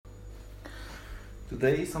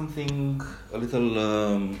Today something a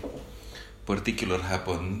little particular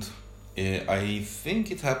happened. I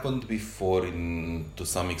think it happened before to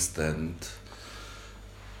some extent,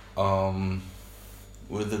 um,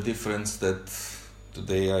 with the difference that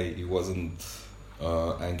today I wasn't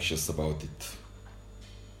anxious about it.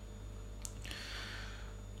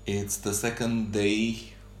 It's the second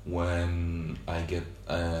day when I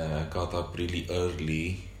got up really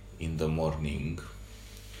early in the morning,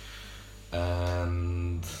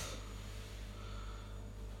 and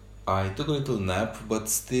I took a little nap, but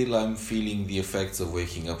still I'm feeling the effects of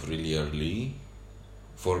waking up really early.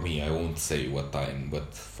 For me, I won't say what time,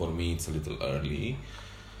 but for me it's a little early.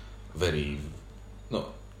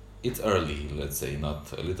 No, it's early, let's say,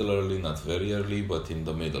 not a little early, not very early, but in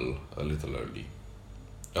the middle, a little early.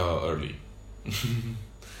 Early.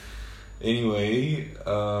 Anyway,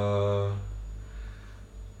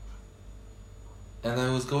 and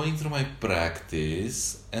I was going through my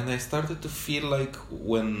practice, and I started to feel like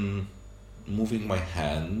when moving my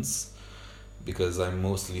hands, because I'm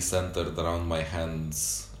mostly centered around my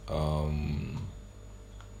hands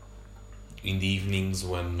in the evenings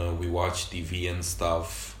when we watch TV and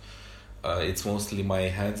stuff. It's mostly my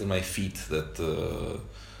hands and my feet that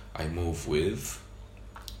I move with.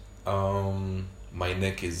 My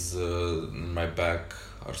neck is my back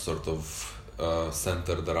are sort of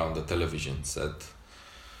centered around the television set.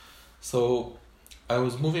 So I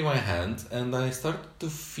was moving my hand, and I started to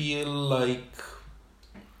feel like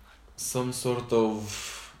some sort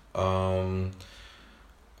of I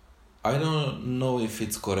don't know if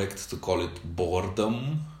it's correct to call it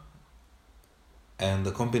boredom, and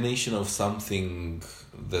a combination of something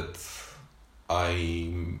that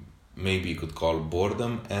I maybe could call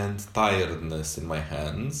boredom and tiredness in my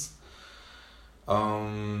hands.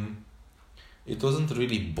 It wasn't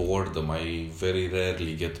really boredom. I very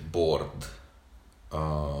rarely get bored,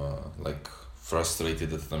 like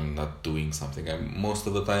frustrated that I'm not doing something. Most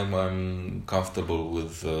of the time I'm comfortable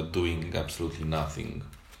with doing absolutely nothing.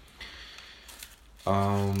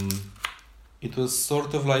 It was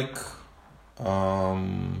sort of like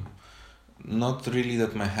not really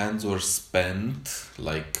that my hands were spent,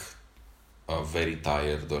 like very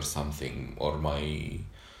tired or something, or my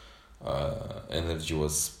energy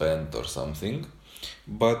was spent or something,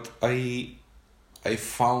 but I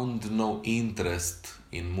found no interest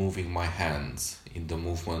in moving my hands, in the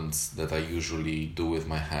movements that I usually do with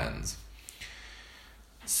my hands.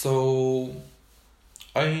 So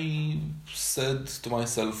I said to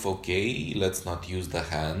myself, okay, let's not use the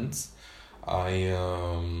hands. I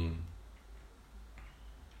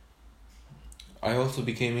also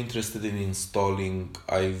became interested in installing.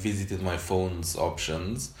 I visited my phone's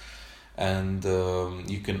options, and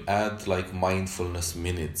you can add like mindfulness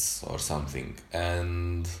minutes or something,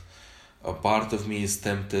 and a part of me is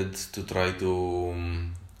tempted to try to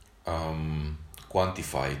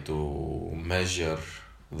quantify, to measure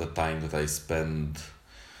the time that I spend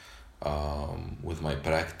with my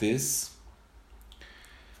practice.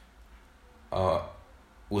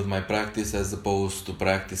 With my practice, as opposed to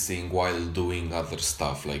practicing while doing other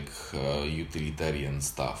stuff, like utilitarian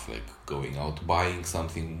stuff, like going out, buying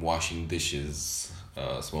something, washing dishes,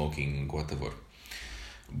 smoking, whatever.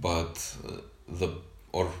 But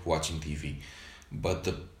or watching TV. But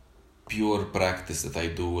the pure practice that I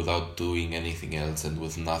do without doing anything else and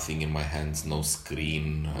with nothing in my hands, no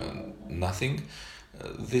screen, nothing,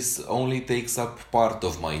 this only takes up part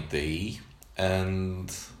of my day, and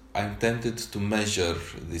I'm tempted to measure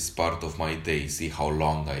this part of my day, see how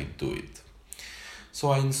long I do it. So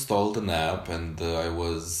I installed an app, and I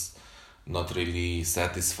was not really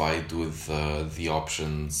satisfied with the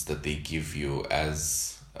options that they give you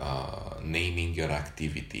as naming your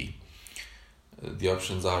activity. The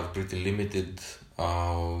options are pretty limited.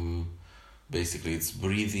 Basically, it's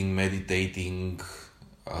breathing, meditating.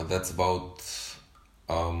 That's about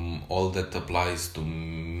all that applies to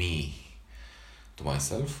me. To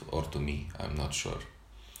myself or to me, I'm not sure.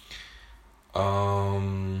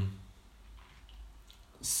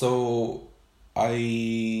 So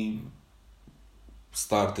I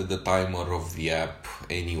started the timer of the app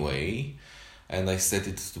anyway, and I set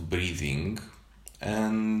it to breathing,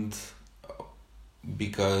 and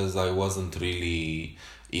because I wasn't really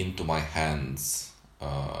into my hands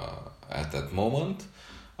at that moment,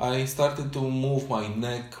 I started to move my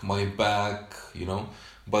neck, my back,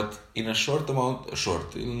 but in in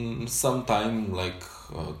some time, like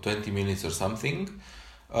 20 minutes or something,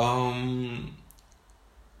 I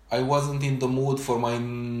wasn't in the mood for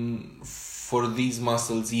these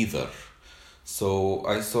muscles either. So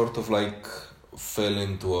I sort of like fell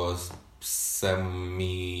into a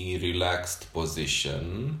semi relaxed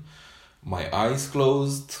position, my eyes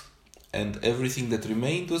closed, and everything that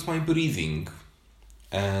remained was my breathing.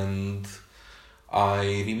 And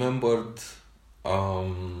I remembered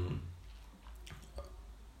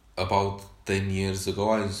about 10 years ago,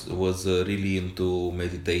 I was really into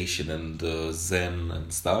meditation and Zen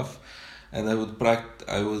and stuff, and I would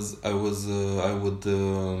I would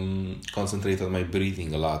concentrate on my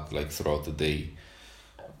breathing a lot, like throughout the day.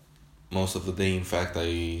 Most of the day, in fact,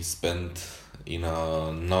 I spent in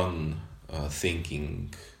a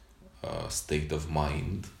non-thinking state of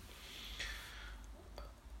mind,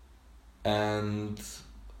 and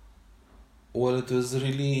well, it was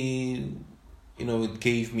really, it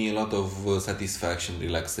gave me a lot of satisfaction,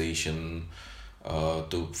 relaxation,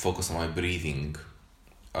 to focus on my breathing.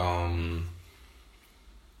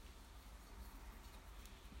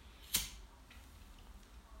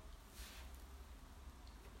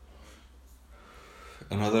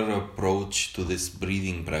 Another approach to this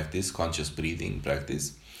breathing practice, conscious breathing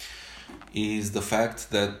practice, is the fact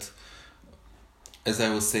that, as I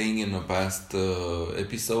was saying in a past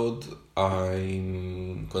episode,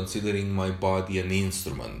 I'm considering my body an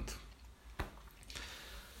instrument.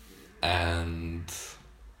 And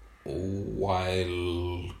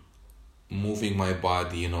while moving my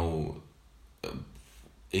body,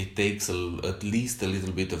 it takes at least a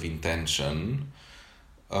little bit of intention.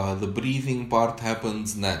 The breathing part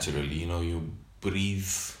happens naturally. You breathe,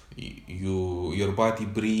 your body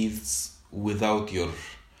breathes without your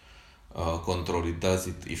control. It does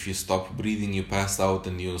it. If you stop breathing, you pass out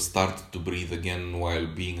and you start to breathe again while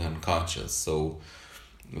being unconscious. So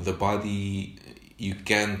the body, you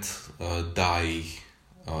can't die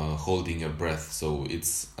holding your breath. So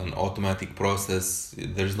it's an automatic process.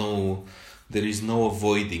 There is no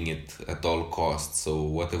avoiding it at all costs. So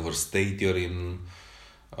whatever state you're in,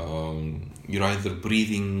 you're either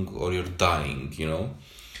breathing or you're dying,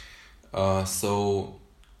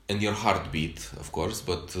 and your heartbeat, of course,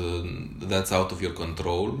 but that's out of your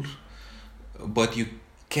control. But you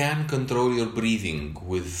can control your breathing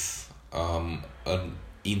with an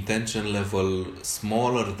intention level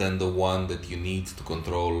smaller than the one that you need to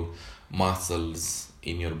control muscles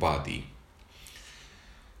in your body.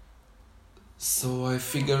 So I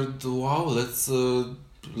figured, wow, let's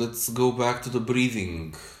go back to the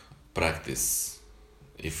breathing practice.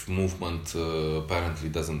 If movement apparently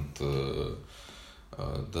doesn't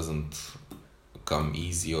come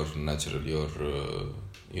easy or naturally, or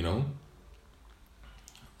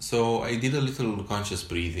So I did a little conscious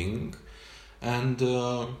breathing, and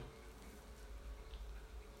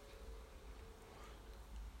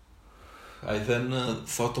I then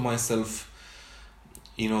thought to myself,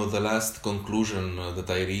 the last conclusion that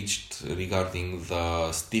I reached regarding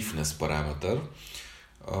the stiffness parameter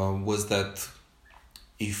was that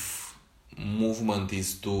if movement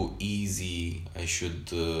is too easy, I should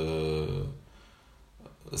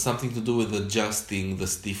something to do with adjusting the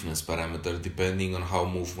stiffness parameter depending on how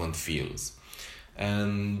movement feels.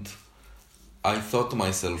 And I thought to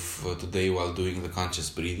myself today, while doing the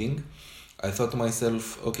conscious breathing, I thought to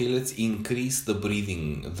myself, okay, let's increase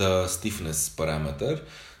the stiffness parameter,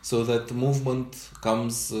 so that movement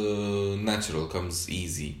comes natural, comes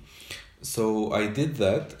easy. So I did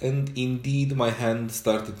that, and indeed my hand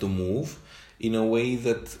started to move in a way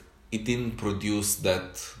that it didn't produce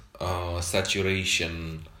that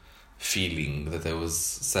saturation feeling, that I was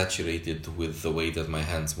saturated with the way that my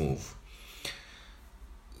hands move.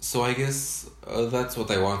 So I guess that's what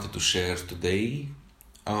I wanted to share today.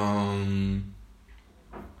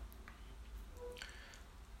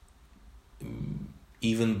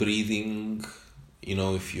 Even breathing,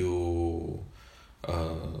 if you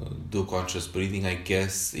do conscious breathing, I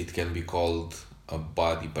guess it can be called a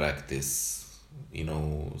body practice,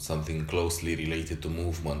 something closely related to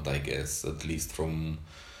movement, I guess, at least from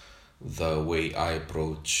the way I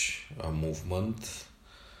approach a movement.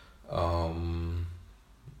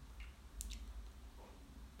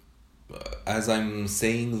 As I'm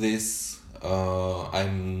saying this,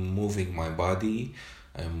 I'm moving my body,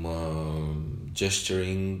 I'm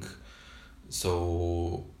gesturing,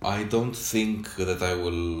 so I don't think that I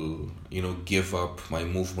will, give up my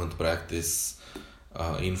movement practice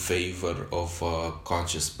in favor of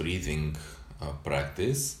conscious breathing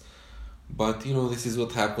practice. But, this is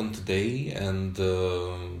what happened today, and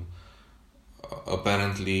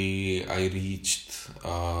apparently I reached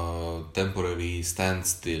a temporary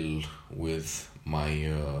standstill with my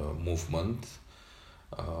movement,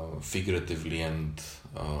 figuratively and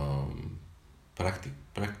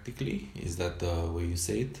practically. Is that the way you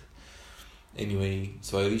say it? Anyway,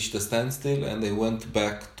 so I reached a standstill, and I went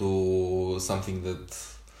back to something that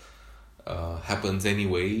happens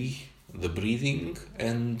anyway, the breathing,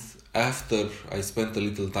 and after I spent a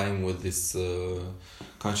little time with this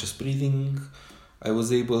conscious breathing, I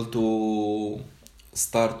was able to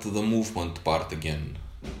start the movement part again.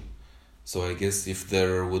 So I guess if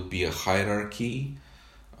there would be a hierarchy,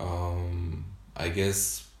 I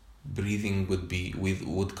guess breathing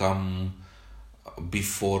would come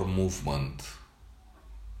before movement.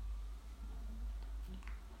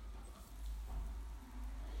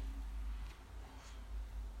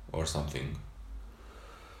 Or something.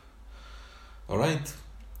 Alright,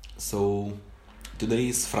 so today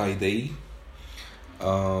is Friday.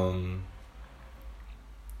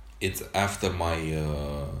 It's after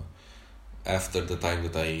after the time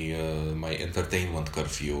that my entertainment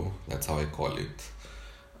curfew, that's how I call it.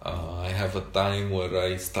 I have a time where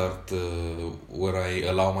where I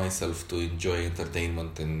allow myself to enjoy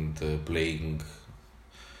entertainment and playing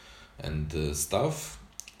and stuff.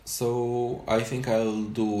 So I think I'll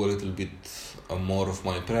do a little bit more of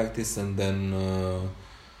my practice and then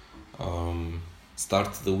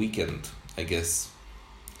start the weekend, I guess.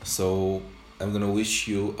 So I'm gonna wish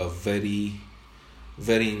you a very,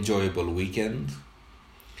 very enjoyable weekend,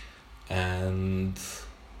 and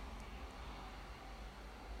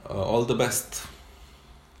all the best.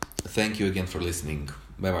 Thank you again for listening.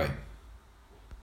 Bye bye.